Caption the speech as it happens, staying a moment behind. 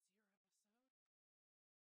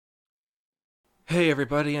Hey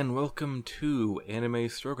everybody, and welcome to Anime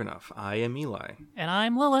Stroganoff. I am Eli, And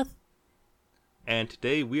I'm Lilith. and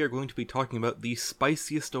today we are going to be talking about the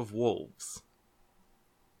spiciest of wolves.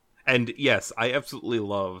 And yes, I absolutely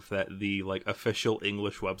love that the official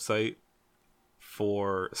English website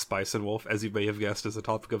for Spice and Wolf, as you may have guessed, is the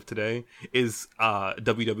topic of today, is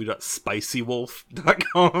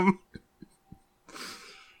www.spicywolf.com.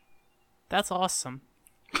 That's awesome.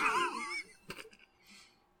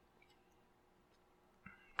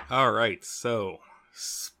 Alright, so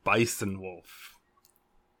Spice and Wolf.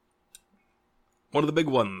 One of the big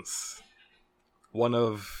ones. One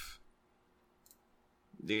of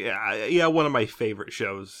my favorite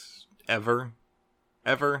shows ever.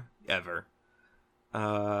 Ever.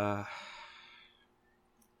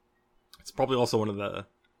 It's probably also one of the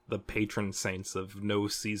patron saints of no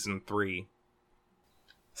season 3.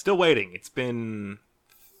 Still waiting. It's been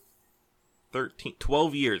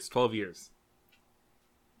 12 years.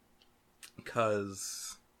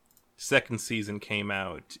 Because second season came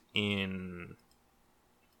out in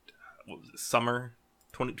summer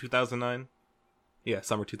 2009. Yeah,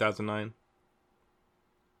 summer 2009.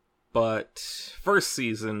 But first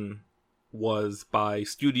season was by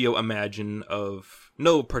Studio Imagine of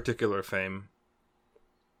no particular fame.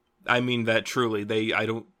 I mean that truly.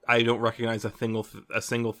 I don't recognize a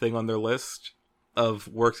single thing on their list of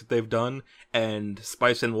works that they've done, and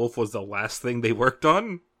Spice and Wolf was the last thing they worked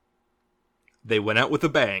on. They went out with a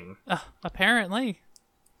bang. Apparently.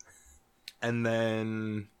 And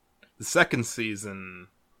then the second season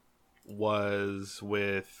was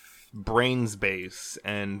with Brainsbase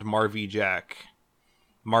and Marvy Jack.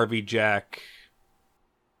 Marvy Jack,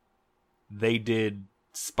 they did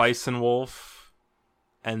Spice and Wolf,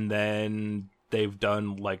 and then they've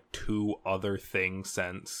done two other things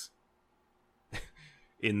since.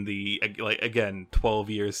 In the, again,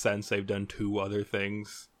 12 years since, they've done two other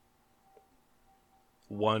things.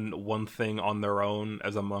 One thing on their own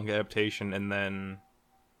as a manga adaptation, and then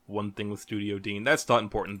one thing with Studio Dean. That's not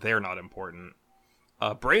important. They're not important.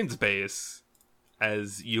 Brainsbase,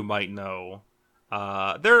 as you might know,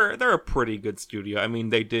 they're a pretty good studio. I mean,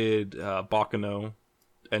 they did Baccano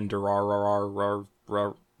and Durarararrar,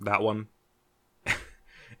 that one.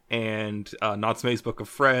 And Natsume's Book of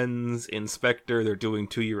Friends, Inspector. They're doing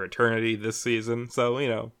 2 Year Eternity this season.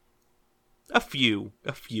 So, a few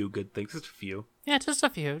good things. Just a few. Yeah, just a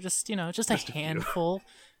few. Just a handful.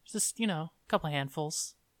 Just, a couple of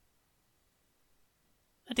handfuls.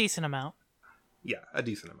 A decent amount. Yeah, a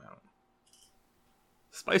decent amount.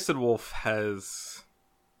 Spice and Wolf has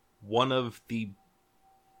one of the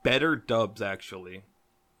better dubs, actually.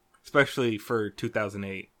 Especially for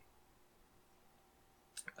 2008.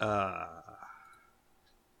 I'm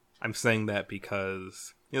saying that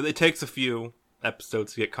because, it takes a few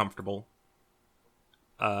episodes to get comfortable.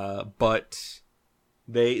 But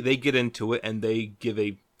they get into it and they give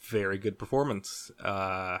a very good performance.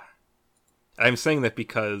 I'm saying that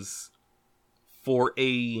because for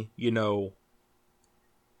a,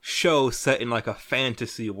 show set in a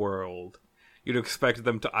fantasy world, you'd expect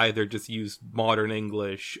them to either just use modern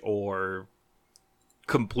English or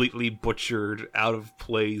completely butchered, out of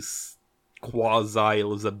place,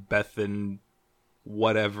 quasi-Elizabethan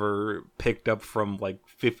whatever, picked up from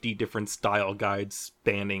 50 different style guides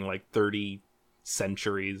spanning 30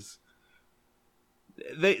 centuries.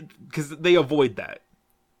 Because they avoid that.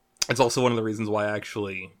 It's also one of the reasons why I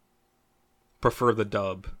actually prefer the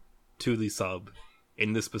dub to the sub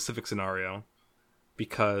in this specific scenario,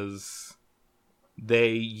 because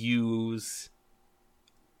they use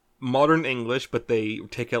modern English, but they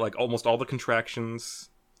take out almost all the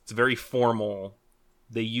contractions. It's very formal.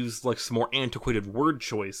 They use some more antiquated word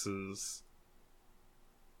choices.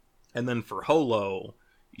 And then for Holo,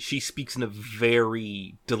 she speaks in a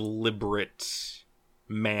very deliberate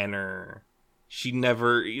manner. She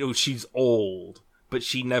never, she's old, but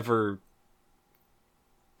she never...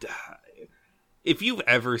 If you've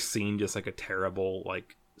ever seen just a terrible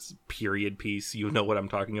period piece, you know what I'm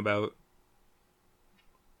talking about.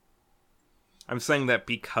 I'm saying that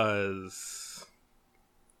because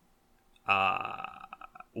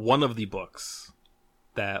one of the books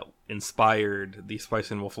that inspired the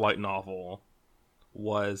Spice and Wolf light novel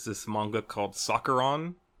was this manga called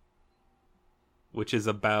Sakura, which is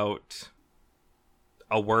about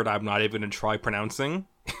a word I'm not even going to try pronouncing.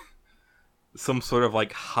 Some sort of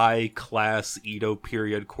high-class Edo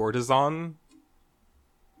period courtesan.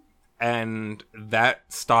 And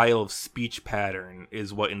that style of speech pattern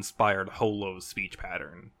is what inspired Holo's speech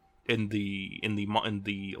pattern in the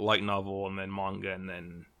light novel, and then manga, and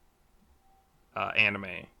then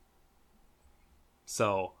anime.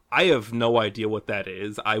 So I have no idea what that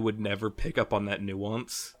is. I would never pick up on that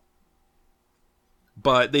nuance.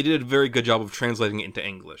 But they did a very good job of translating it into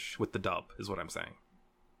English with the dub, is what I'm saying.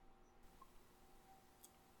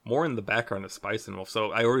 More in the background of Spice and Wolf.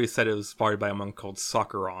 So I already said it was inspired by a monk called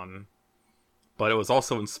Sakura, but it was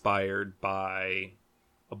also inspired by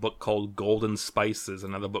a book called Golden Spices,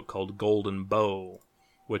 another book called Golden Bow,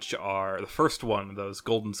 which are the first one of those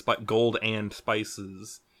gold and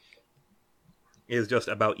spices is just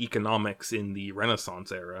about economics in the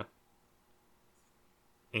Renaissance era.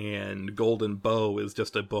 And Golden Bow is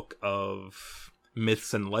just a book of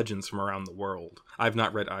myths and legends from around the world. I've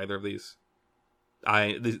not read either of these.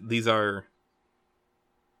 These are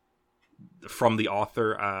from the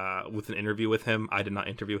author with an interview with him. I did not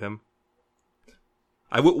interview him.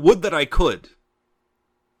 I would that I could.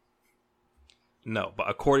 No, but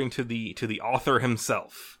according to the author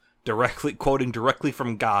himself, quoting directly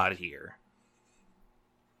from God here.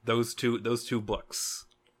 Those two books.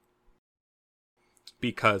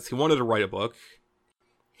 Because he wanted to write a book.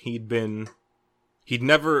 He'd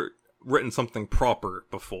never written something proper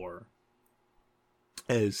before,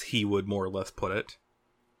 as he would more or less put it.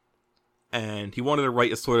 And he wanted to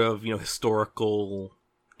write a sort of, historical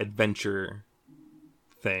adventure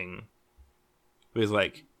thing. He was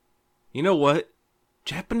like, you know what?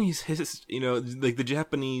 Japanese like the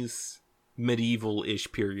Japanese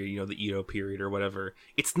medieval-ish period, the Edo period or whatever,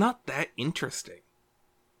 it's not that interesting.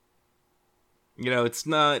 It's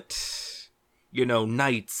not,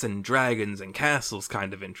 knights and dragons and castles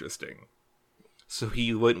kind of interesting. So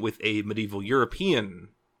he went with a medieval European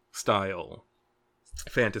style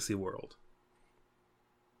fantasy world.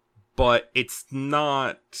 But it's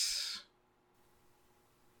not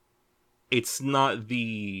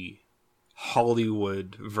the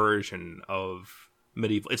Hollywood version of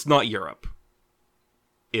medieval. It's not Europe.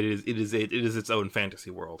 It is its own fantasy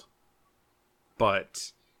world.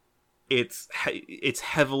 But it's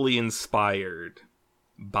heavily inspired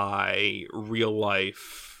by real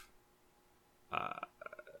life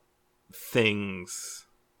things,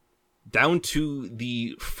 down to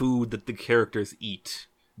the food that the characters eat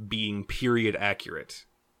being period accurate.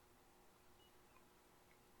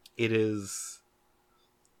 It's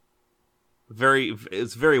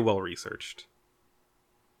very well researched.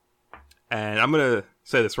 And I'm gonna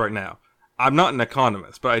say this right now. I'm not an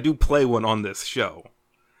economist, but I do play one on this show.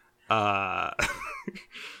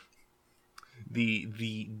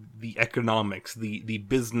 The economics, the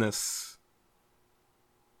business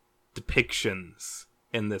depictions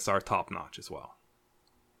in this are top notch as well.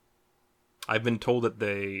 I've been told that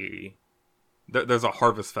there's a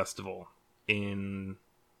harvest festival in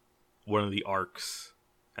one of the arcs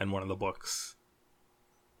and one of the books,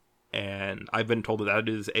 and I've been told that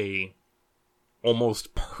is a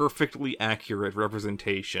almost perfectly accurate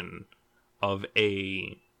representation of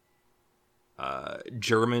a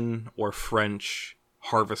German or French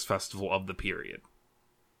harvest festival of the period.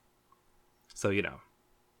 So,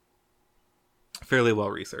 fairly well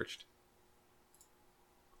researched.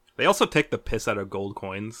 They also take the piss out of gold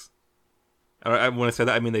coins. When I say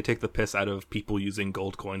that, I mean they take the piss out of people using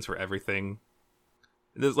gold coins for everything.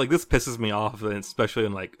 This pisses me off, especially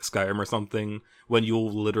in Skyrim or something, when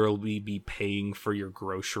you'll literally be paying for your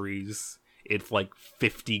groceries. It's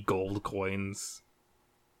 50 gold coins.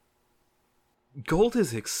 Gold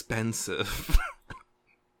is expensive.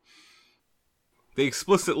 They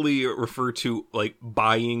explicitly refer to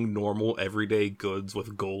buying normal everyday goods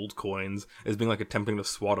with gold coins as being attempting to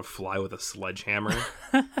swat a fly with a sledgehammer.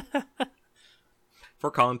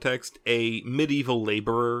 For context, a medieval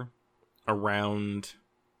laborer around,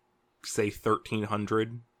 say,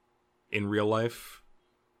 1300 in real life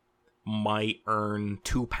might earn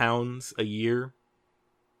 £2 a year,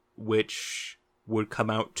 which would come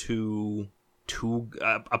out to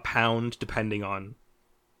a pound, depending on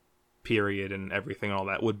period and everything, all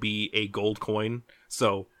that would be a gold coin.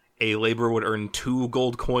 So a laborer would earn 2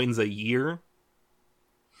 gold coins a year.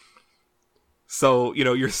 So,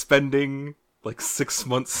 you're spending 6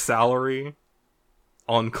 months' salary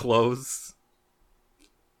on clothes.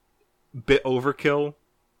 Bit overkill.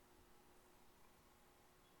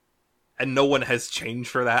 And no one has changed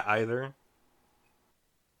for that either.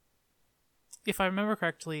 If I remember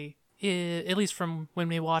correctly, at least from when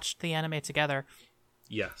we watched the anime together,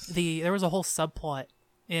 yes, there was a whole subplot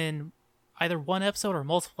in either one episode or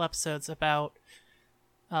multiple episodes about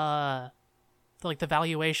the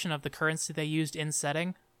valuation of the currency they used in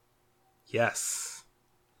setting. Yes.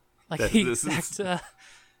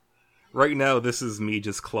 Right now, this is me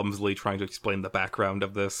just clumsily trying to explain the background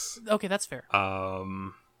of this. Okay, that's fair.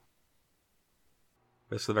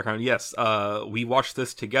 Rest of the background. Yes, we watched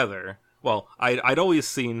this together. Well, I'd always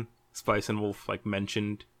seen Spice and Wolf like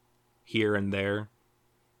mentioned here and there,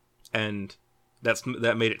 and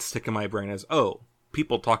that made it stick in my brain as, oh,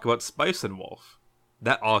 people talk about Spice and Wolf.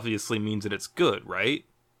 That obviously means that it's good, right?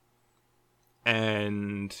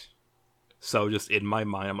 And so just in my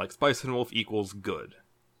mind, I'm like, Spice and Wolf equals good.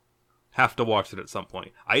 Have to watch it at some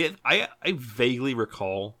point. I vaguely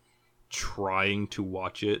recall trying to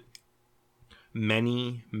watch it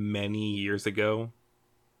many, many years ago.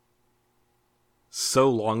 So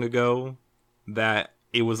long ago that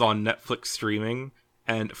it was on Netflix streaming.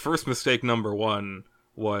 And first mistake number one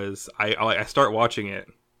was I start watching it,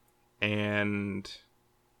 and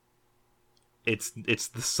it's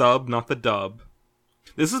the sub, not the dub.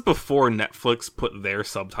 This is before Netflix put their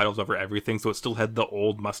subtitles over everything, so it still had the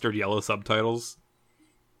old mustard yellow subtitles.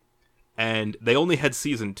 And they only had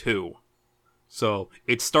season 2. So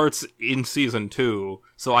it starts in season 2,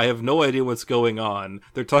 so I have no idea what's going on.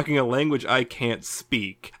 They're talking a language I can't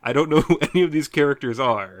speak. I don't know who any of these characters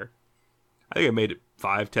are. I think I made it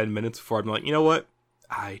 5-10 minutes before I'm like, you know what?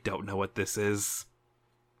 I don't know what this is.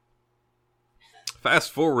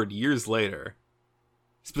 Fast forward years later,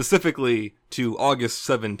 specifically to August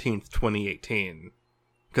 17th, 2018,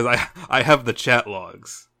 because I have the chat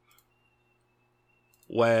logs,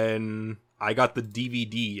 when I got the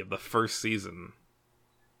DVD of the first season,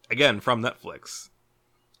 again, from Netflix,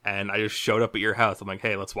 and I just showed up at your house. I'm like,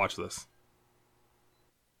 hey, let's watch this.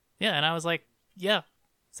 Yeah, and I was like, yeah,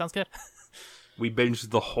 sounds good. We binged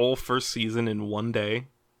the whole first season in one day.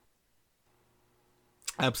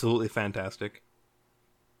 Absolutely fantastic.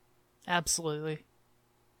 Absolutely.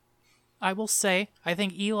 I will say, I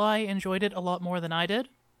think Eli enjoyed it a lot more than I did.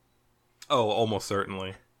 Oh, almost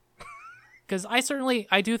certainly. Because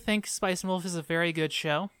I do think Spice and Wolf is a very good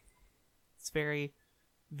show. It's very,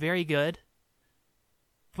 very good.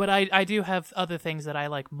 But I do have other things that I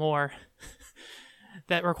like more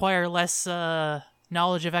that require less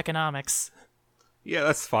knowledge of economics. Yeah,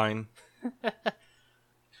 that's fine.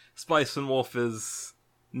 Spice and Wolf is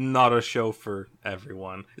not a show for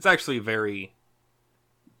everyone. It's actually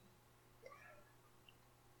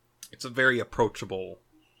it's a very approachable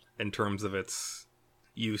in terms of its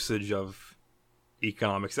usage of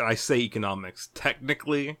economics. And I say economics.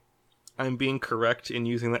 Technically, I'm being correct in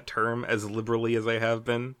using that term as liberally as I have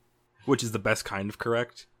been, which is the best kind of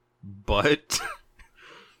correct. But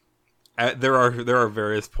there are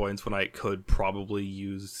various points when I could probably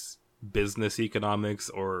use business economics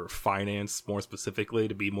or finance more specifically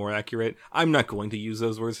to be more accurate. I'm not going to use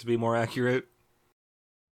those words to be more accurate.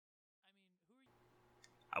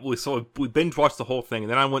 So we binge watched the whole thing,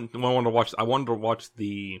 and then I wanted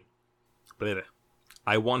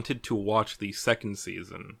to watch the second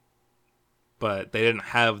season, but they didn't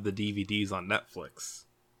have the DVDs on Netflix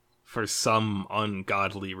for some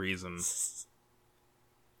ungodly reason.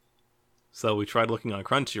 So we tried looking on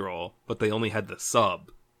Crunchyroll, but they only had the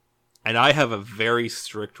sub. And I have a very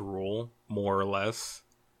strict rule, more or less.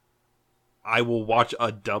 I will watch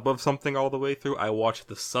a dub of something all the way through. I watch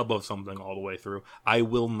the sub of something all the way through. I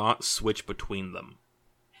will not switch between them.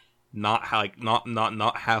 Not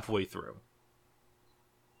halfway through.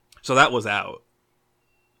 So that was out.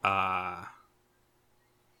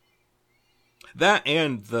 That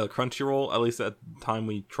and the Crunchyroll, at least at the time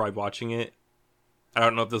we tried watching it, I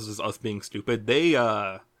don't know if this is us being stupid. They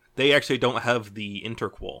actually don't have the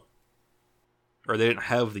interquel. Or they didn't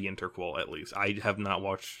have the interquel, at least. I have not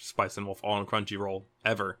watched Spice and Wolf on Crunchyroll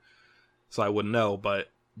ever, so I wouldn't know. But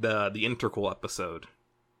the interquel episode,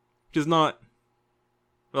 which is not,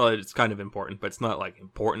 well, it's kind of important, but it's not like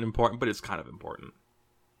important, but it's kind of important.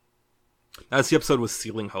 That's the episode with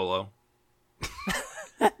Sealing Holo.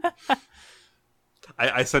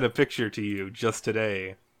 I sent a picture to you just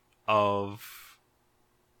today of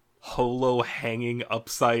Holo hanging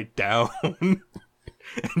upside down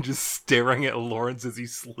and just staring at Lawrence as he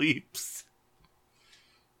sleeps.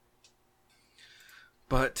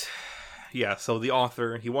 But yeah, so the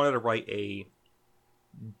author, he wanted to write a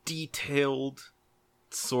detailed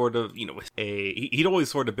sort of, he'd always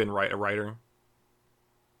sort of been a writer.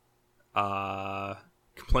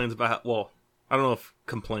 Complains about, well, I don't know if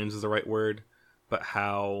complains is the right word, but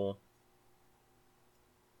how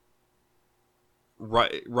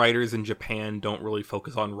writers in Japan don't really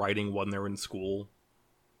focus on writing when they're in school.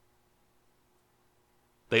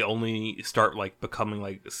 They only start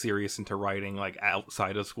becoming serious into writing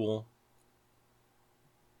outside of school.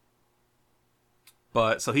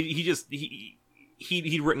 But so he'd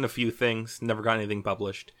written a few things, never got anything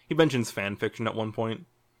published. He mentions fan fiction at one point.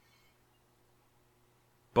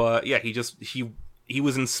 But yeah, he he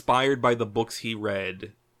was inspired by the books he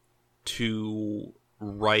read to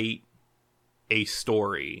write a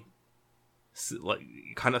story, like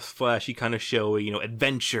kind of flashy, kind of showy,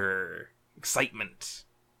 adventure, excitement,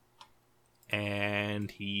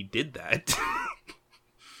 and he did that.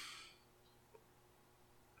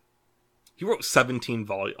 He wrote 17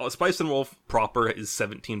 volumes. Spice and Wolf proper is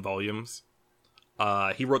 17 volumes.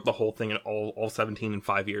 He wrote the whole thing in all 17 in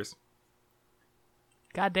 5 years.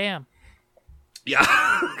 God damn. Yeah.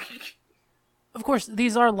 Of course,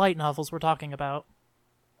 these are light novels we're talking about.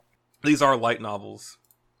 These are light novels.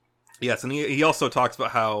 Yes, and he also talks about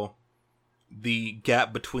how the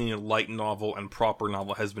gap between a light novel and proper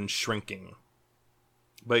novel has been shrinking.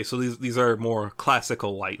 But so these are more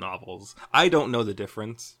classical light novels. I don't know the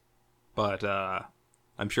difference, but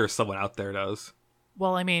I'm sure someone out there does.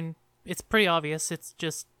 Well, I mean, it's pretty obvious. It's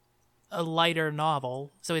just a lighter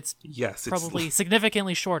novel, so it's probably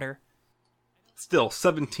significantly shorter. Still,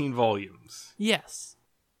 17 volumes. Yes.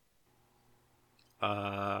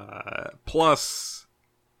 Plus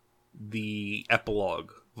the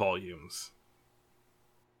epilogue volumes,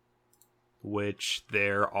 which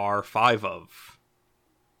there are 5 of.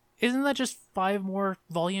 Isn't that just 5 more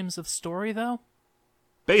volumes of story, though?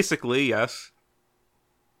 Basically, yes.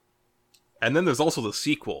 And then there's also the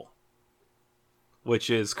sequel, which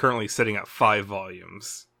is currently sitting at 5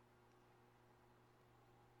 volumes.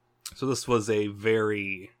 So this was a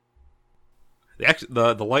very...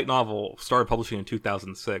 The light novel started publishing in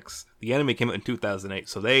 2006. The anime came out in 2008,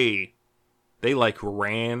 so they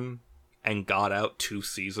ran and got out 2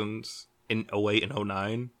 seasons in 2008 and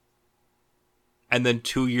 2009. And then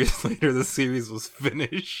 2 years later, the series was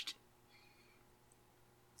finished.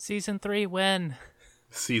 Season 3 when?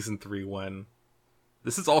 Season 3 when?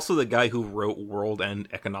 This is also the guy who wrote World End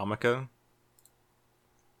Economica.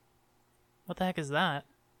 What the heck is that?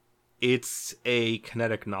 It's a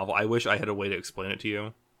kinetic novel. I wish I had a way to explain it to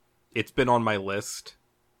you. It's been on my list.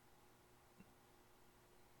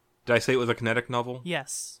 Did I say it was a kinetic novel?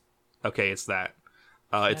 Yes. Okay, it's that.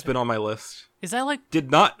 It's been on my list. Is that like...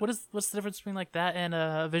 What's the difference between like that and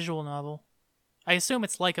a visual novel? I assume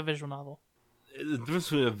it's like a visual novel. The difference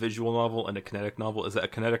between a visual novel and a kinetic novel is that a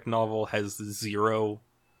kinetic novel has 0,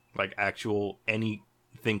 like, actual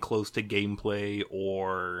anything close to gameplay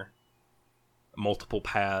or multiple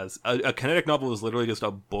paths. A kinetic novel is literally just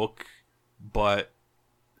a book, but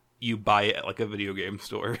you buy it at, like, a video game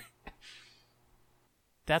store.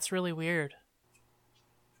 That's really weird.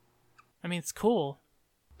 I mean, it's cool.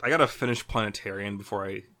 I gotta finish Planetarian before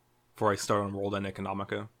I start on World End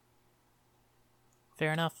Economica.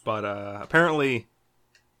 Fair enough. But apparently,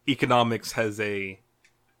 economics has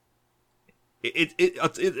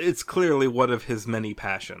it's clearly one of his many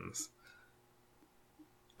passions.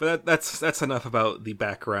 But that's enough about the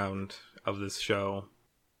background of this show.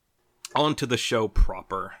 On to the show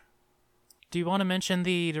proper. Do you want to mention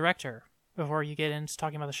the director before you get into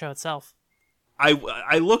talking about the show itself?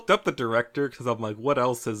 I looked up the director because I'm like, what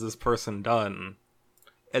else has this person done?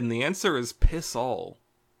 And the answer is piss all.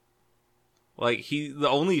 Like, the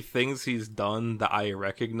only things he's done that I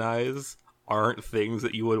recognize aren't things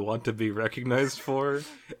that you would want to be recognized for.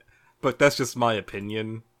 But that's just my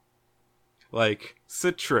opinion. Like,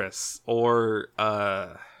 Citrus, or,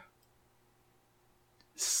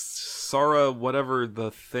 Sora, whatever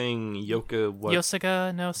the thing,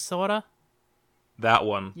 Yosuga no Sora? That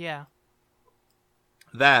one. Yeah.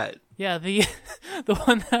 That. Yeah, the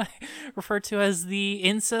one that I referred to as the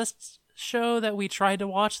incest show that we tried to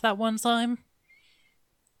watch that one time.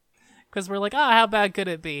 Because we're like, how bad could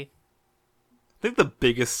it be? I think the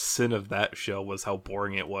biggest sin of that show was how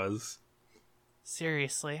boring it was.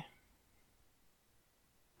 Seriously.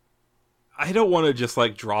 I don't want to just,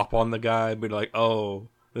 like, drop on the guy and be like, oh,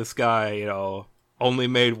 this guy, only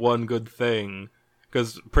made one good thing.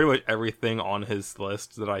 Because pretty much everything on his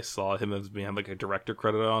list that I saw him as being like a director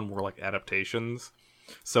credit on were like adaptations.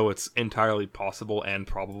 So it's entirely possible and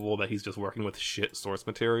probable that he's just working with shit source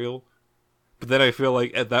material. But then I feel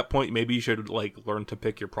like at that point maybe you should like learn to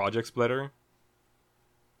pick your projects better.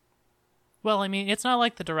 Well, I mean, it's not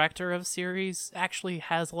like the director of series actually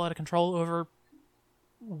has a lot of control over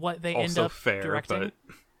what they end up directing. But...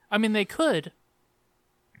 I mean, they could,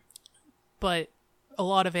 but a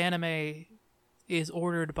lot of anime is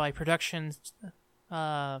ordered by production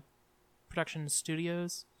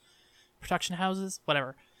studios, production houses,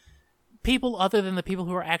 whatever. People other than the people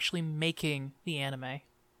who are actually making the anime.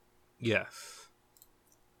 Yes.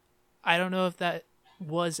 I don't know if that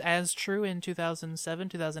was as true in 2007,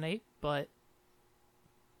 2008, but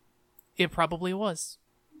it probably was.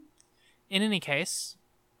 In any case...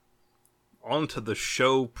 On to the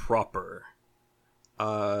show proper.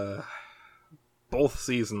 Both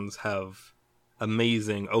seasons have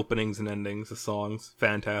amazing openings and endings. The songs,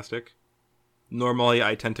 fantastic. Normally,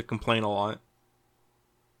 I tend to complain a lot.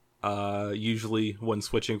 Usually when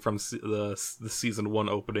switching from the season 1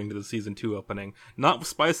 opening to the season 2 opening. Not with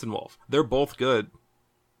Spice and Wolf. They're both good.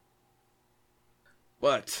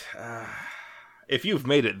 But, if you've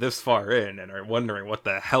made it this far in and are wondering what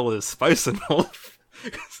the hell is Spice and Wolf,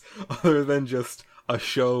 other than just a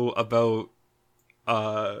show about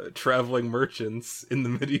traveling merchants in a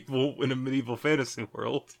medieval fantasy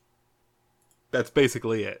world, that's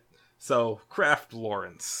basically it. So, Kraft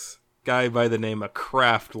Lawrence. Guy by the name of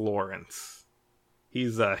Kraft Lawrence.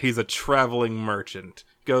 He's a traveling merchant.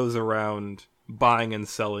 Goes around buying and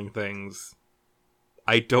selling things.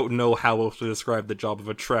 I don't know how else to describe the job of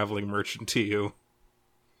a traveling merchant to you.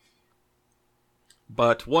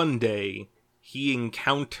 But one day, he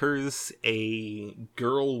encounters a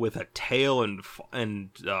girl with a tail and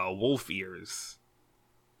wolf ears.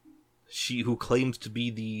 She who claims to be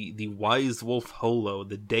the wise wolf Holo,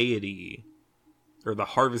 the deity, or the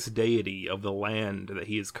harvest deity of the land that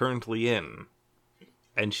he is currently in.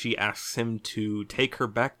 And she asks him to take her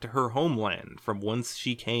back to her homeland from whence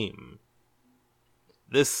she came.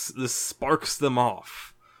 This sparks them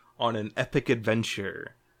off on an epic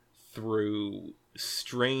adventure through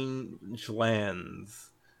strange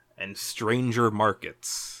lands and stranger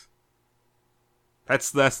markets.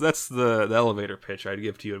 That's the elevator pitch I'd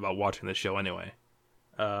give to you about watching the show anyway.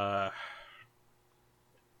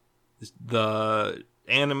 The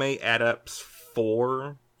anime adapts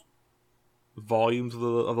 4 volumes of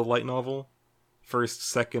the light novel. 1st,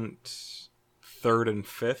 2nd, 3rd, and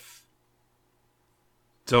 5th.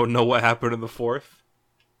 Don't know what happened in the 4th.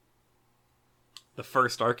 The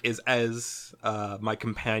first arc is, as my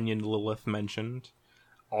companion Lilith mentioned,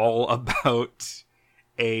 all about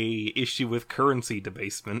a issue with currency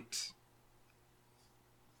debasement.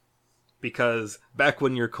 Because back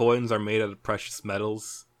when your coins are made out of precious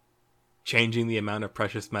metals, changing the amount of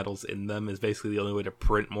precious metals in them is basically the only way to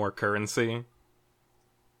print more currency.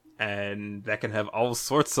 And that can have all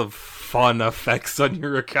sorts of fun effects on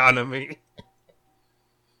your economy.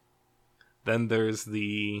 Then there's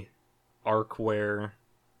the arc where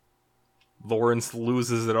Lawrence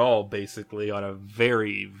loses it all, basically, on a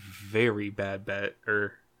very, very bad bet,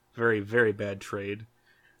 or very, very bad trade.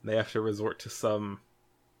 They have to resort to some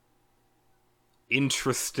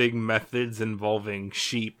interesting methods involving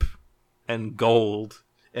sheep and gold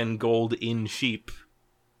in sheep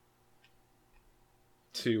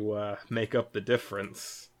to make up the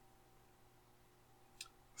difference.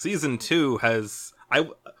 Season 2 has...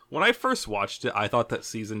 When I first watched it, I thought that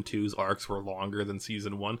Season 2's arcs were longer than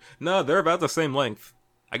Season 1. No, they're about the same length.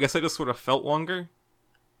 I guess I just sort of felt longer.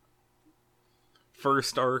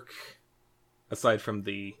 First arc, aside from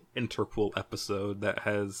the interquel episode that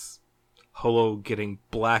has Holo getting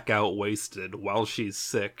blackout wasted while she's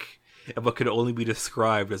sick, and what could only be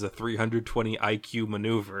described as a 320 IQ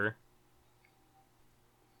maneuver.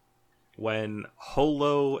 When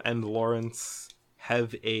Holo and Lawrence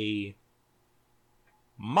have a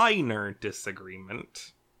minor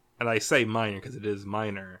disagreement, and I say minor because it is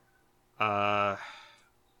minor.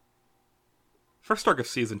 First arc of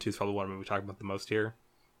Season 2 is probably one we talk about the most here,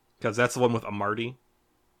 because that's the one with Amarty.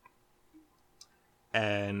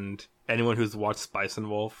 And anyone who's watched Spice and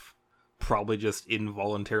Wolf probably just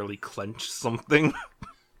involuntarily clenched something.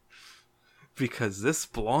 Because this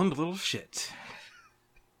blonde little shit.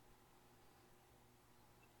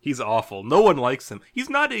 He's awful. No one likes him. He's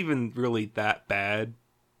not even really that bad,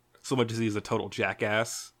 so much as he's a total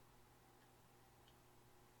jackass.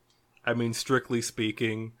 I mean, strictly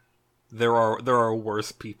speaking, there are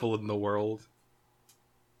worse people in the world.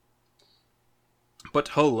 But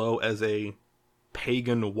Holo, as a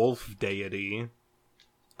pagan wolf deity,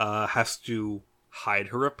 has to hide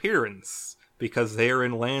her appearance, because they are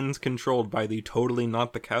in lands controlled by the totally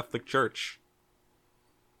not the Catholic Church.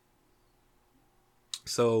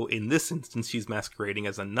 So, in this instance, she's masquerading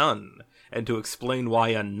as a nun, and to explain why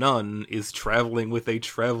a nun is traveling with a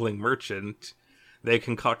traveling merchant, they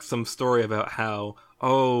concoct some story about how,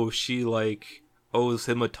 she, owes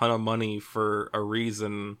him a ton of money for a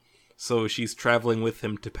reason, so she's traveling with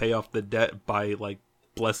him to pay off the debt by,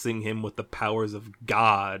 blessing him with the powers of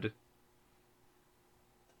God.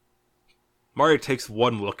 Mario takes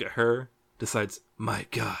one look at her, decides, my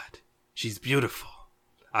God, she's beautiful.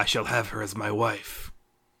 I shall have her as my wife.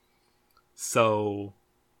 So,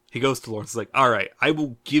 he goes to Lawrence, alright, I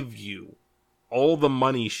will give you all the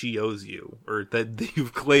money she owes you, or that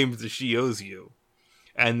you've claimed that she owes you,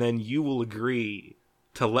 and then you will agree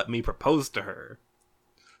to let me propose to her.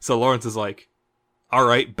 So Lawrence is like,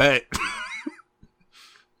 Alright, bet.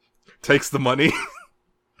 Takes the money.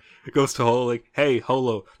 Goes to Holo like, hey,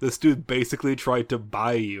 Holo, this dude basically tried to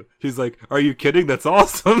buy you. She's like, are you kidding? That's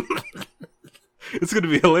awesome. It's gonna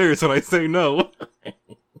be hilarious when I say no.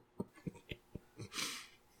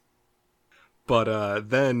 But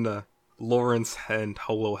then Lawrence and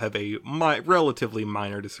Holo have a relatively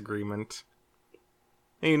minor disagreement.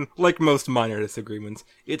 I mean, like most minor disagreements,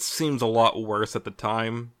 it seems a lot worse at the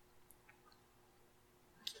time.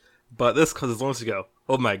 But this causes Lawrence to go,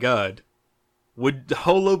 oh my god, would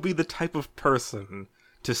Holo be the type of person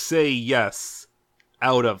to say yes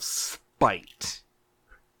out of spite?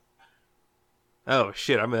 Oh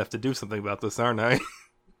shit, I'm gonna have to do something about this, aren't I?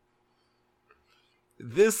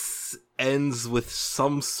 This ends with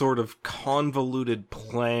some sort of convoluted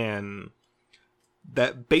plan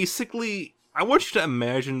that basically, I want you to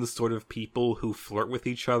imagine the sort of people who flirt with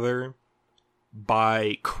each other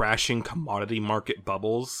by crashing commodity market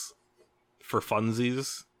bubbles for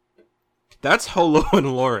funsies. That's Holo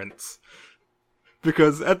and Lawrence.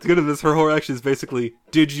 Because at the end of this, her whole reaction is basically,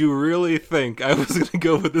 did you really think I was gonna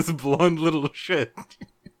go with this blonde little shit?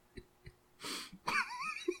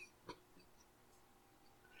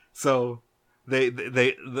 So,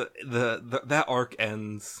 that arc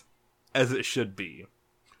ends as it should be,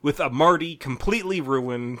 with a Marty completely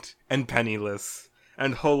ruined and penniless,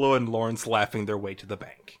 and Holo and Lawrence laughing their way to the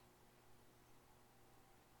bank.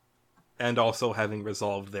 And also having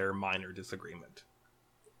resolved their minor disagreement.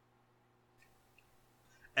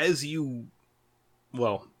 As you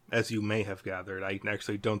may have gathered, I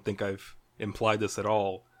actually don't think I've implied this at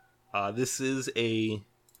all. This is a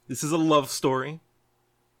love story.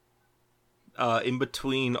 In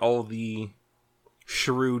between all the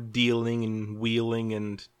shrewd dealing and wheeling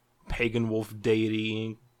and pagan wolf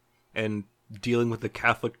deity and dealing with the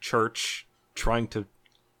Catholic Church trying to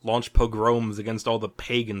launch pogroms against all the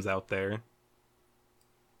pagans out there.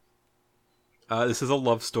 This is a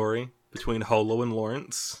love story between Holo and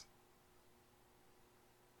Lawrence.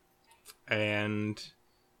 And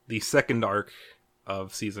the second arc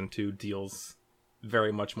of Season 2 deals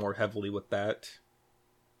very much more heavily with that.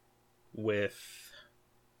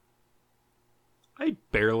 I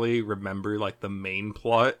barely remember, the main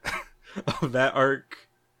plot of that arc.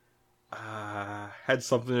 Had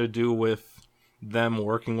something to do with them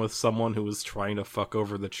working with someone who was trying to fuck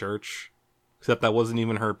over the church. Except that wasn't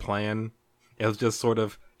even her plan. It was just sort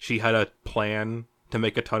of, she had a plan to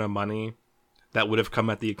make a ton of money that would have come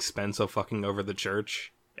at the expense of fucking over the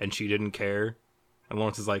church, and she didn't care. And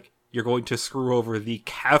Lawrence is like, you're going to screw over the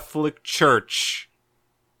Catholic Church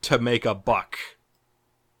to make a buck.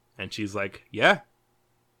 And she's like, yeah.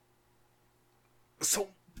 So,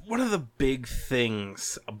 one of the big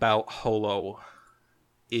things about Holo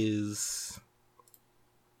is,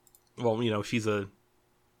 she's a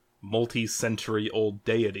multi-century old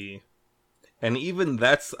deity. And even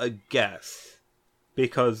that's a guess,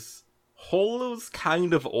 because Holo's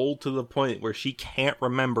kind of old to the point where she can't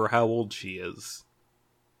remember how old she is.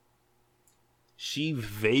 She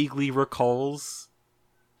vaguely recalls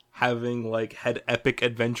having, had epic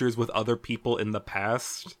adventures with other people in the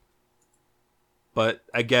past. But,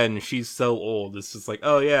 again, she's so old, it's just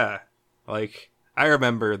oh yeah, I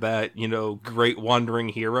remember that, great wandering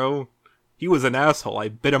hero. He was an asshole, I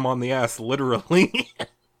bit him on the ass, literally.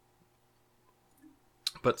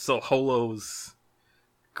 But so Holo's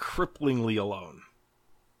cripplingly alone.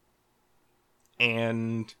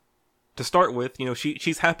 And to start with,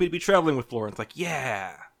 she's happy to be traveling with Lawrence.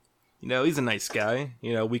 Yeah, he's a nice guy.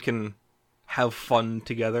 We can have fun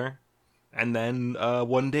together. And then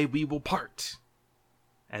one day we will part.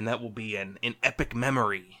 And that will be an epic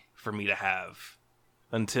memory for me to have.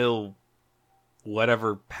 Until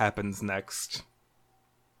whatever happens next.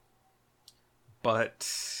 But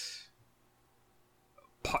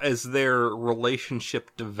as their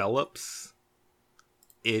relationship develops,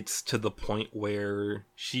 it's to the point where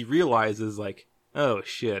she realizes, oh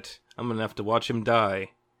shit, I'm gonna have to watch him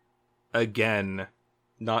die. Again.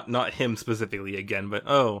 Not him specifically again, but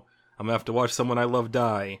I'm gonna have to watch someone I love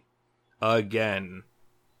die. Again.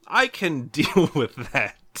 I can deal with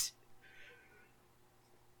that.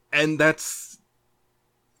 And that's...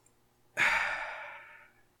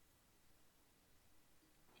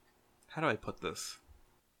 How do I put this?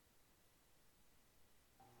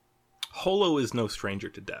 Holo is no stranger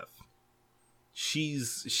to death.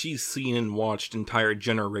 She's seen and watched entire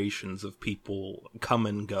generations of people come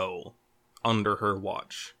and go under her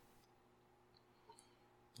watch.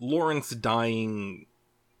 Lawrence dying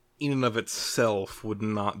in and of itself would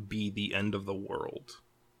not be the end of the world.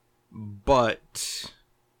 But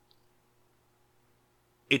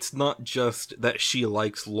it's not just that she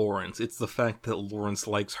likes Lawrence, it's the fact that Lawrence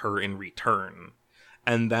likes her in return.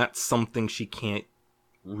 And that's something she can't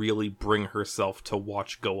really bring herself to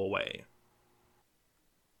watch go away.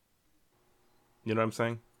 You know what I'm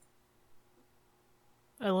saying?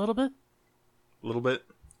 A little bit? A little bit?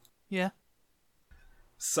 Yeah.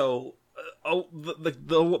 So,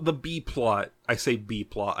 the B plot, I say B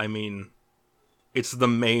plot, I mean, it's the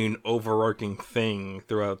main overarching thing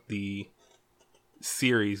throughout the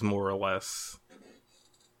series, more or less,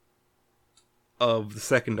 of the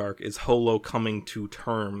second arc, is Holo coming to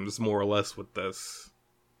terms, more or less, with this.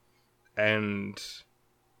 And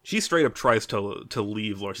she straight up tries to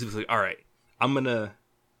leave Lawrence. She's like, alright,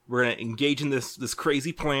 we're gonna engage in this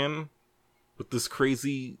crazy plan with this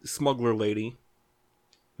crazy smuggler lady,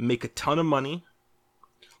 make a ton of money.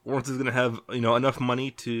 Lawrence is gonna have, enough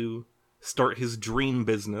money to start his dream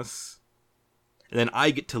business. And then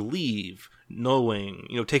I get to leave knowing,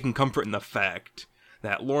 taking comfort in the fact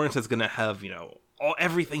that Lawrence is gonna have,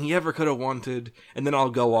 everything he ever could have wanted, and then I'll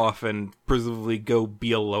go off and presumably go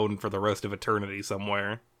be alone for the rest of eternity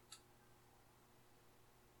somewhere.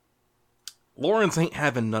 Lawrence ain't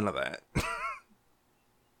having none of that.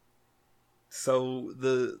 So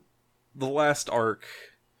the last arc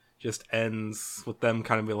just ends with them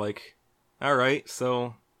kind of be like, alright,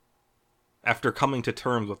 so after coming to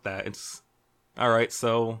terms with that, it's alright,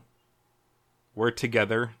 so we're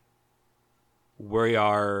together. We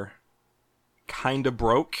are kinda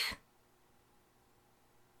broke.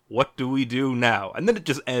 What do we do now? And then it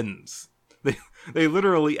just ends. They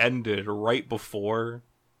literally ended right before,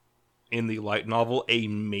 in the light novel, a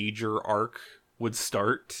major arc would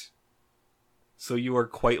start. So you are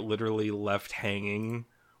quite literally left hanging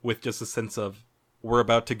with just a sense of, we're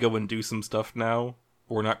about to go and do some stuff now.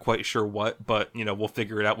 We're not quite sure what, but, we'll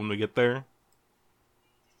figure it out when we get there.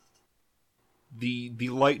 The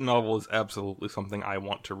light novel is absolutely something I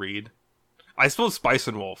want to read. I suppose Spice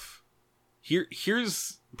and Wolf.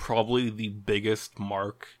 Here's probably the biggest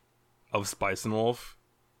mark of Spice and Wolf,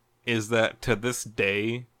 is that to this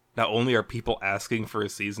day, not only are people asking for a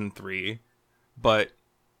season 3, but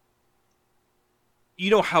you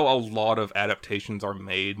know how a lot of adaptations are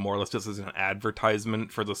made more or less just as an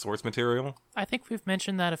advertisement for the source material? I think we've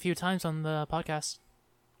mentioned that a few times on the podcast.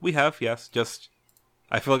 We have, yes. Just,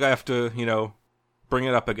 I feel like I have to, bring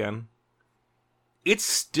it up again. It's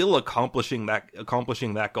still accomplishing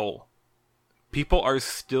that goal. People are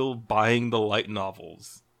still buying the light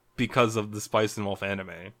novels because of the Spice and Wolf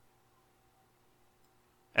anime.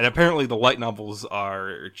 And apparently the light novels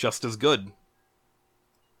are just as good.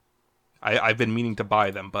 I've been meaning to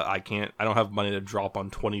buy them, but I don't have money to drop on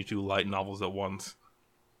 22 light novels at once.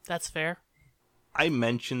 That's fair. I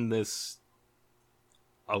mentioned this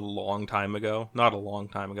a long time ago. Not a long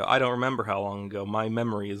time ago. I don't remember how long ago. My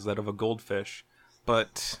memory is that of a goldfish.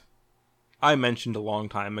 But I mentioned a long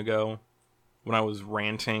time ago, when I was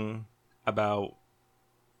ranting about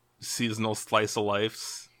seasonal slice of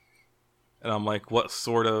lifes, and I'm like, what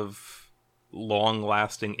sort of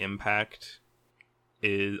long-lasting impact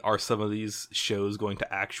are some of these shows going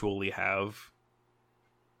to actually have?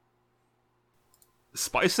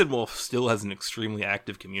 Spice and Wolf still has an extremely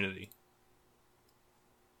active community.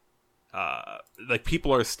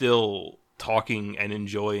 People are still talking and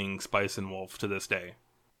enjoying Spice and Wolf to this day.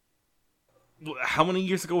 How many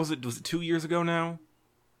years ago was it? Was it 2 years ago now?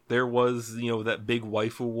 There was, that big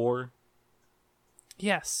waifu war.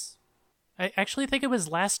 Yes. I actually think it was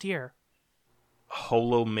last year.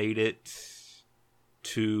 Holo made it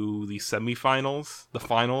to the semifinals, the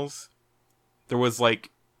finals. There was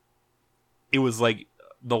it was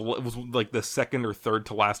the second or third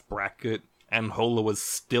to last bracket, and Holo was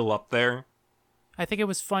still up there. I think it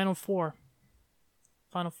was Final Four.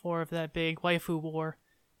 Final Four of that big waifu war.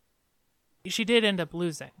 She did end up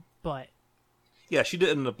losing, but... Yeah, she did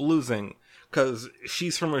end up losing, because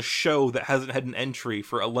she's from a show that hasn't had an entry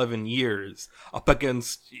for 11 years, up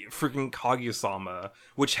against freaking Kaguya-sama,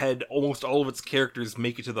 which had almost all of its characters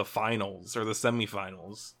make it to the finals, or the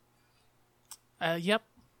semifinals. Yep.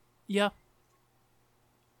 Yeah.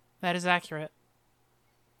 That is accurate.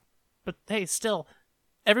 But hey, still,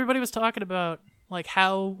 everybody was talking about,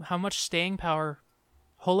 how much staying power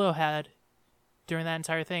Holo had during that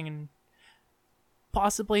entire thing, and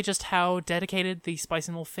possibly just how dedicated the Spice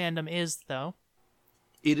and Wolf fandom is, though.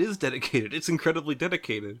 It is dedicated. It's incredibly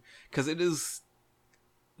dedicated, because it is.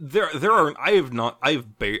 I've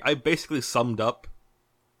basically summed up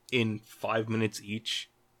in 5 minutes each,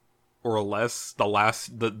 or less,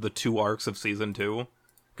 the 2 arcs of season 2,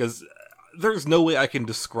 because there's no way I can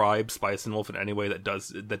describe Spice and Wolf in any way that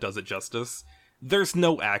does it justice. There's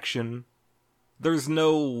no action. there's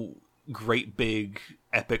no great big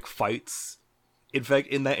epic fights. In fact,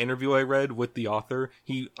 in that interview I read with the author,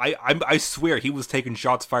 I swear he was taking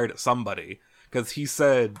shots fired at somebody, because he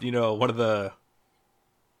said, one of the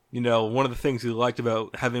things he liked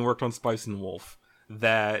about having worked on Spice and Wolf,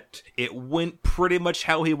 that it went pretty much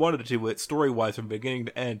how he wanted it to, story-wise, from beginning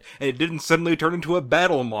to end, and it didn't suddenly turn into a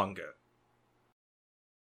battle manga.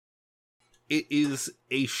 It is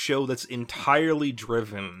a show that's entirely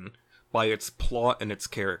driven by its plot and its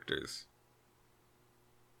characters.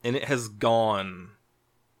 And it has gone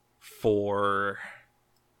for...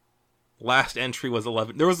 Last entry was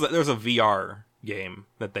 11... There was a VR game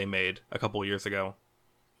that they made a couple years ago.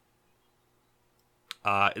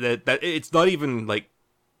 That it's not even, like,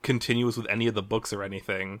 continuous with any of the books or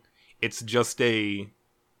anything. It's just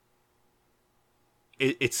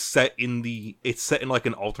it's set in like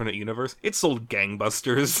an alternate universe. It sold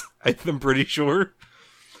gangbusters, I'm pretty sure.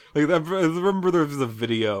 Like, I remember there was a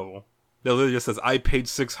video that literally just says, I paid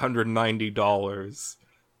 $690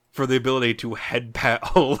 for the ability to headpat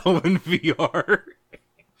Holo in VR.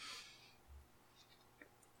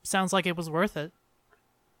 Sounds like it was worth it.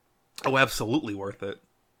 Oh, absolutely worth it.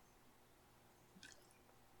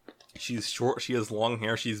 She's short, she has long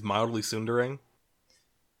hair, she's mildly tsundering.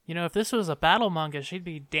 If this was a battle manga, she'd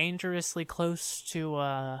be dangerously close to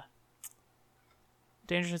a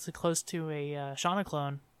Shauna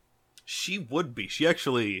clone. She would be. She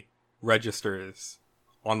actually registers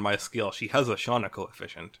on my scale. She has a Shauna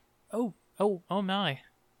coefficient. Oh my.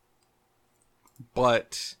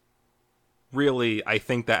 But really, I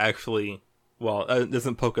think that actually, it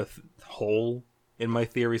doesn't poke a hole in my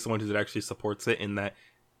theory so much as it actually supports it, in that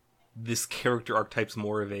this character archetype's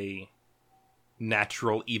more of a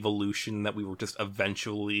natural evolution that we were just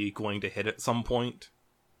eventually going to hit at some point.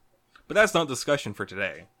 But that's not discussion for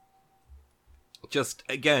today. Just,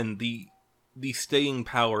 again, the staying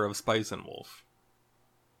power of Spice and Wolf.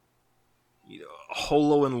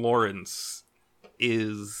 Holo and Lawrence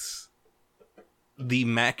is the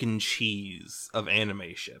mac and cheese of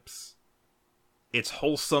anime ships. It's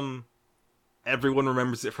wholesome. Everyone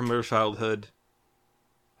remembers it from their childhood.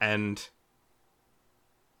 And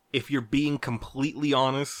if you're being completely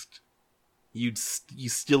honest, you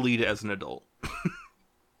still eat it as an adult.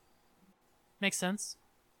 Makes sense.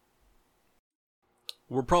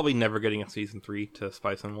 We're probably never getting a season 3 to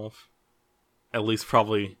Spice and Wolf. At least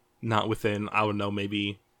probably not within, I don't know,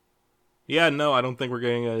 maybe... Yeah, no, I don't think we're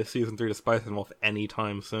getting a season 3 to Spice and Wolf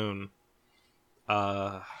anytime soon.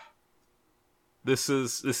 This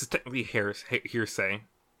is technically hearsay,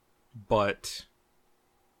 but...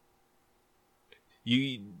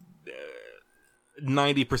 90%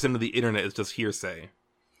 of the internet is just hearsay.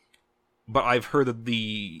 But I've heard that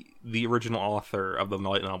the original author of the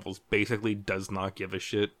light novels basically does not give a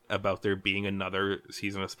shit about there being another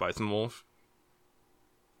season of Spice and Wolf.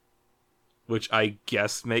 Which I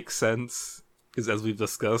guess makes sense, because as we've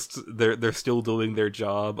discussed, they're still doing their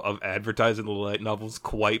job of advertising the light novels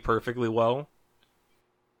quite perfectly well.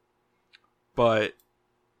 But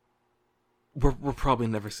we're probably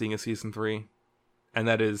never seeing a season 3. And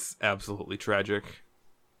that is absolutely tragic.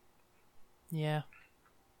 Yeah.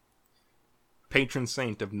 Patron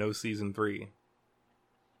saint of no season 3.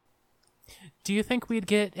 Do you think we'd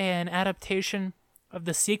get an adaptation of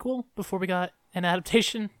the sequel before we got an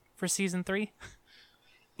adaptation for season 3?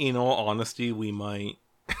 In all honesty, we might.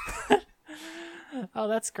 Oh,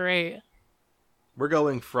 that's great. We're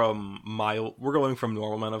going from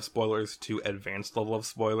normal amount of spoilers to advanced level of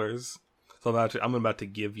spoilers. So I'm about to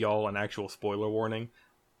give y'all an actual spoiler warning.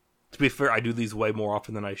 To be fair, I do these way more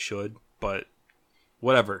often than I should, but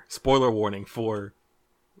whatever. Spoiler warning for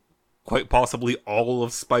quite possibly all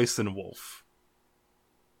of Spice and Wolf.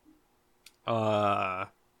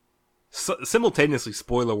 Simultaneously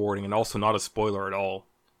spoiler warning and also not a spoiler at all.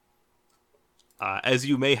 As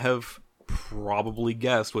you may have probably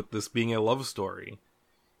guessed, with this being a love story,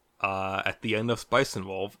 at the end of Spice and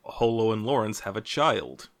Wolf, Holo and Lawrence have a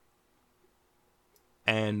child.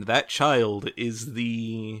 And that child is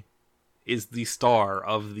the star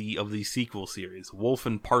of the sequel series, Wolf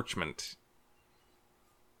and Parchment,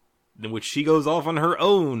 in which she goes off on her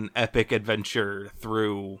own epic adventure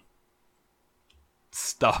through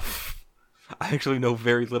stuff. I actually know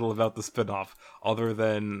very little about the spinoff, other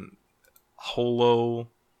than Holo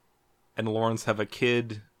and Lawrence have a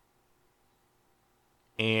kid,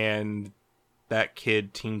 and that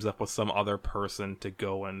kid teams up with some other person to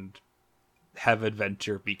go and have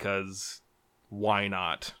adventure, because why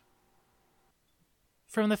not?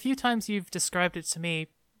 From the few times you've described it to me,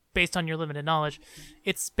 based on your limited knowledge,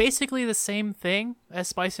 it's basically the same thing as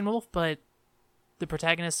Spice and Wolf, but the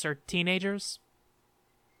protagonists are teenagers.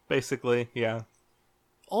 Basically, yeah.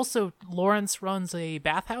 Also, Lawrence runs a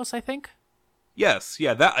bathhouse, I think. Yes,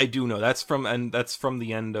 yeah, that I do know. That's from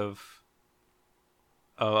the end of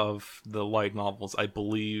the light novels, I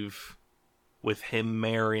believe. With him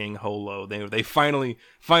marrying Holo, they finally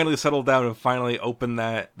settled down and finally opened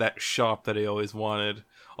that shop that he always wanted.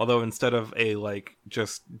 Although instead of a like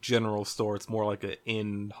just general store, it's more like a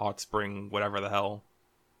inn, hot spring, whatever the hell.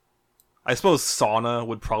 I suppose sauna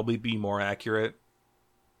would probably be more accurate.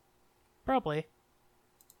 Probably.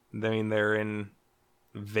 I mean, they're in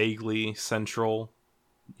vaguely central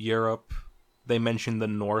Europe. They mention the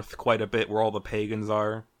north quite a bit, where all the pagans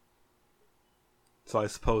are. So I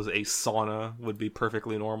suppose a sauna would be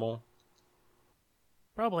perfectly normal.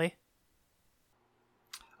 Probably.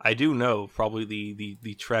 I do know, probably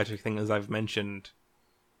the tragic thing, as I've mentioned,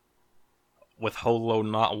 with Holo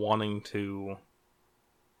not wanting to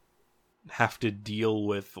have to deal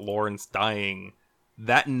with Lawrence dying,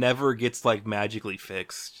 that never gets, like, magically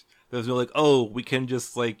fixed. There's no, like, oh, we can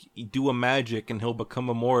just, like, do a magic and he'll become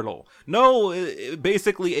immortal. No,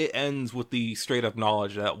 basically it ends with the straight-up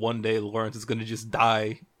knowledge that one day Lawrence is gonna just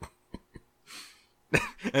die.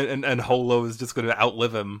 and Holo is just gonna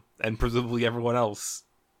outlive him, and presumably everyone else.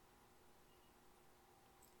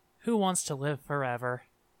 Who wants to live forever?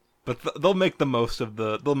 But they'll make the most of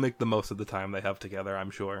the time they have together, I'm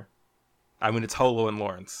sure. I mean, it's Holo and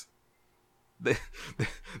Lawrence.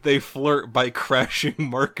 They flirt by crashing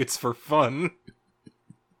markets for fun.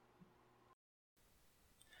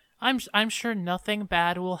 I'm sure nothing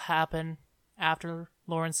bad will happen after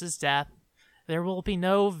Lawrence's death. There will be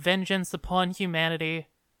no vengeance upon humanity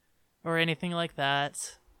or anything like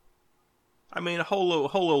that. I mean,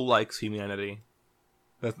 Holo likes humanity.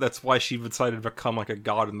 That's why she decided to become like a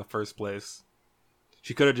god in the first place.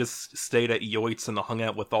 She could have just stayed at Yoitz and hung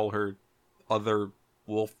out with all her other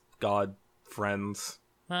wolf god friends.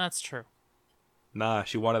 That's true. Nah,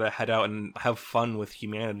 she wanted to head out and have fun with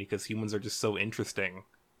humanity because humans are just so interesting.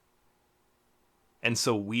 And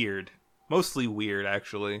so weird. Mostly weird,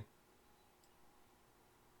 actually.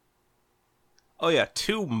 Oh yeah,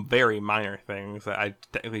 two very minor things that I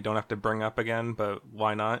technically don't have to bring up again, but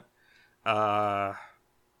why not? I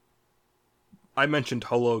mentioned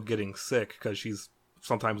Holo getting sick because she's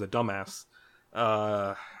sometimes a dumbass.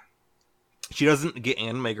 She doesn't get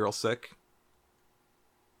Anime Girl sick.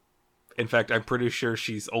 In fact, I'm pretty sure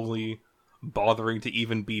she's only bothering to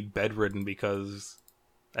even be bedridden because,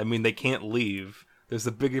 I mean, they can't leave. There's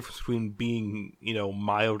a big difference between being,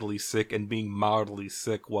 mildly sick and being mildly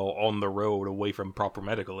sick while on the road away from proper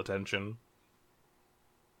medical attention.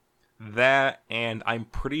 That, and I'm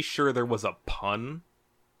pretty sure there was a pun,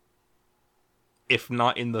 if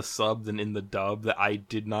not in the sub, then in the dub, that I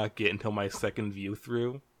did not get until my second view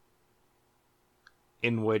through,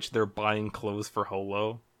 in which they're buying clothes for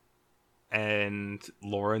Holo, and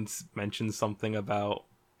Lawrence mentions something about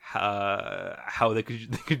how they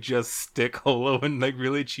could just stick Holo in like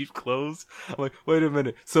really cheap clothes. I'm like, wait a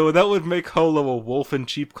minute, so that would make Holo a wolf in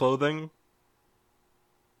cheap clothing?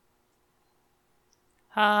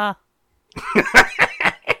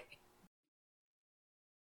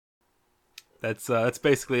 That's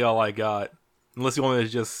basically all I got. Unless you want me to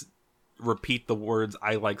just repeat the words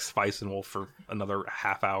 "I like Spice and Wolf" for another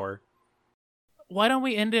half hour. Why don't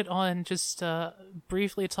we end it on just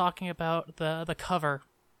briefly talking about the cover?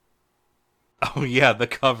 Oh yeah, the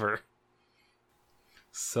cover.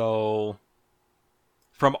 So,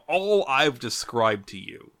 from all I've described to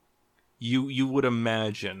you, you would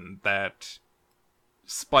imagine that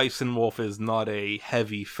Spice and Wolf is not a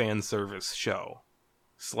heavy fan service show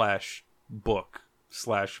 / book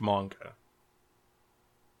 / manga.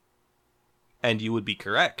 And you would be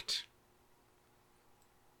correct.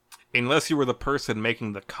 Unless you were the person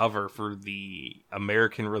making the cover for the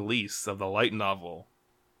American release of the light novel.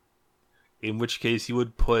 In which case you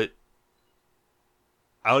would put...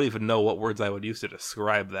 I don't even know what words I would use to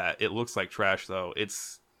describe that. It looks like trash, though.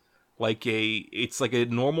 It's like a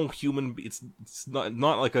normal human... It's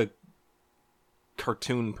not like a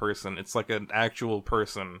cartoon person. It's like an actual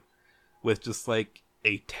person with just like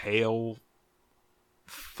a tail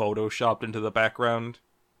photoshopped into the background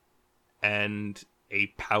and a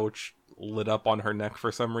pouch lit up on her neck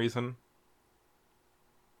for some reason.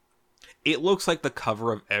 It looks like the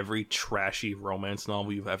cover of every trashy romance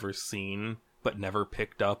novel you've ever seen, but never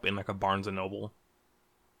picked up in like a Barnes & Noble.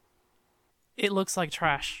 It looks like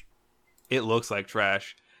trash. It looks like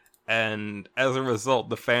trash. And as a result,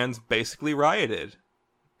 the fans basically rioted.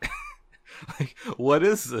 Like, what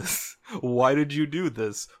is this? Why did you do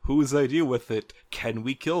this? Whose idea with it? Can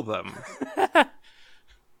we kill them?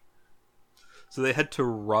 So they had to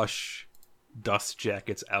rush dust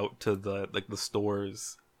jackets out to the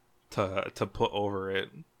stores to put over it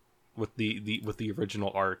with the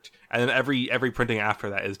original art, and then every printing after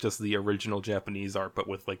that is just the original Japanese art, but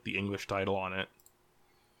with like the English title on it,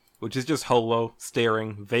 which is just Holo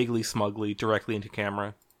staring vaguely smugly directly into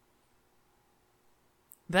camera.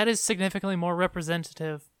 That is significantly more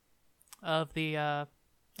representative of the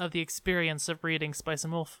experience of reading Spice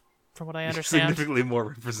and Wolf, from what I understand. Significantly more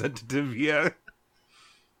representative, yeah.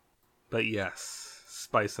 But yes,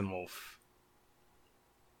 Spice and Wolf.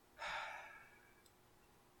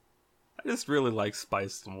 I just really like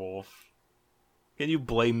Spice and Wolf. Can you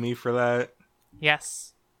blame me for that?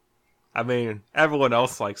 Yes. I mean, everyone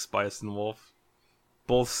else likes Spice and Wolf.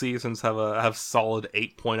 Both seasons have solid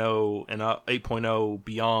 8.0 and 8.0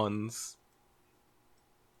 beyonds.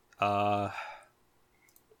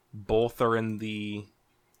 Both are in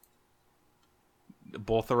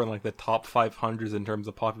like the top 500s in terms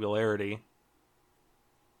of popularity.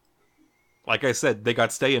 Like I said, they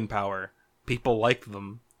got staying power. People like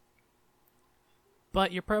them.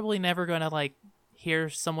 But you're probably never going to, like, hear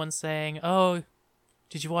someone saying, oh,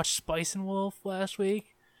 did you watch Spice and Wolf last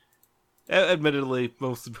week? Admittedly,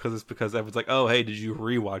 mostly because everyone's like, oh, hey, did you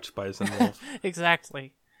rewatch Spice and Wolf?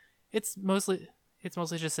 Exactly. It's mostly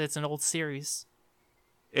just it's an old series.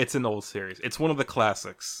 It's an old series. It's one of the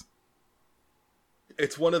classics.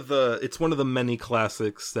 It's one of the many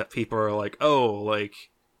classics that people are like, oh, like,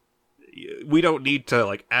 we don't need to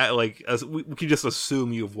like add, like, we can just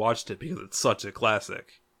assume you've watched it because it's such a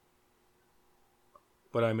classic.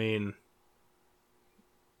 But I mean,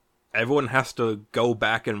 everyone has to go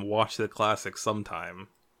back and watch the classic sometime.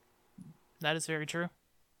 That is very true.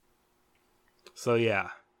 So yeah,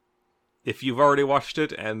 if you've already watched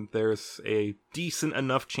it, and there's a decent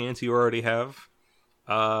enough chance you already have,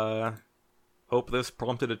 hope this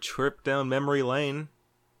prompted a trip down memory lane.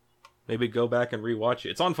 Maybe go back and rewatch it.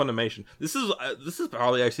 It's on Funimation. This is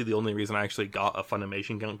probably actually the only reason I actually got a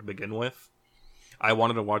Funimation account to begin with. I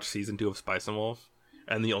wanted to watch season 2 of Spice and Wolf,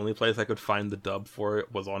 and the only place I could find the dub for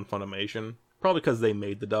it was on Funimation. Probably because they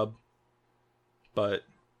made the dub. But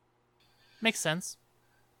makes sense.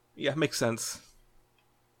 Yeah, makes sense.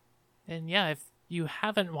 And yeah, if you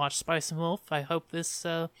haven't watched Spice and Wolf, I hope this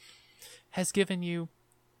has given you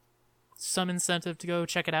some incentive to go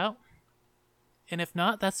check it out. And if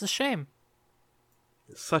not, that's a shame.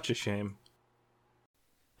 It's such a shame.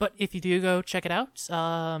 But if you do go check it out,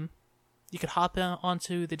 you could hop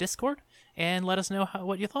onto the Discord and let us know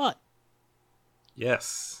what you thought.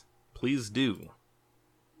 Yes, please do.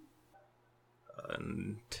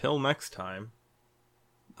 Until next time,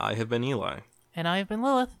 I have been Eli. And I have been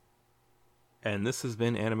Lilith. And this has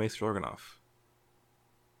been Anime Stroganoff.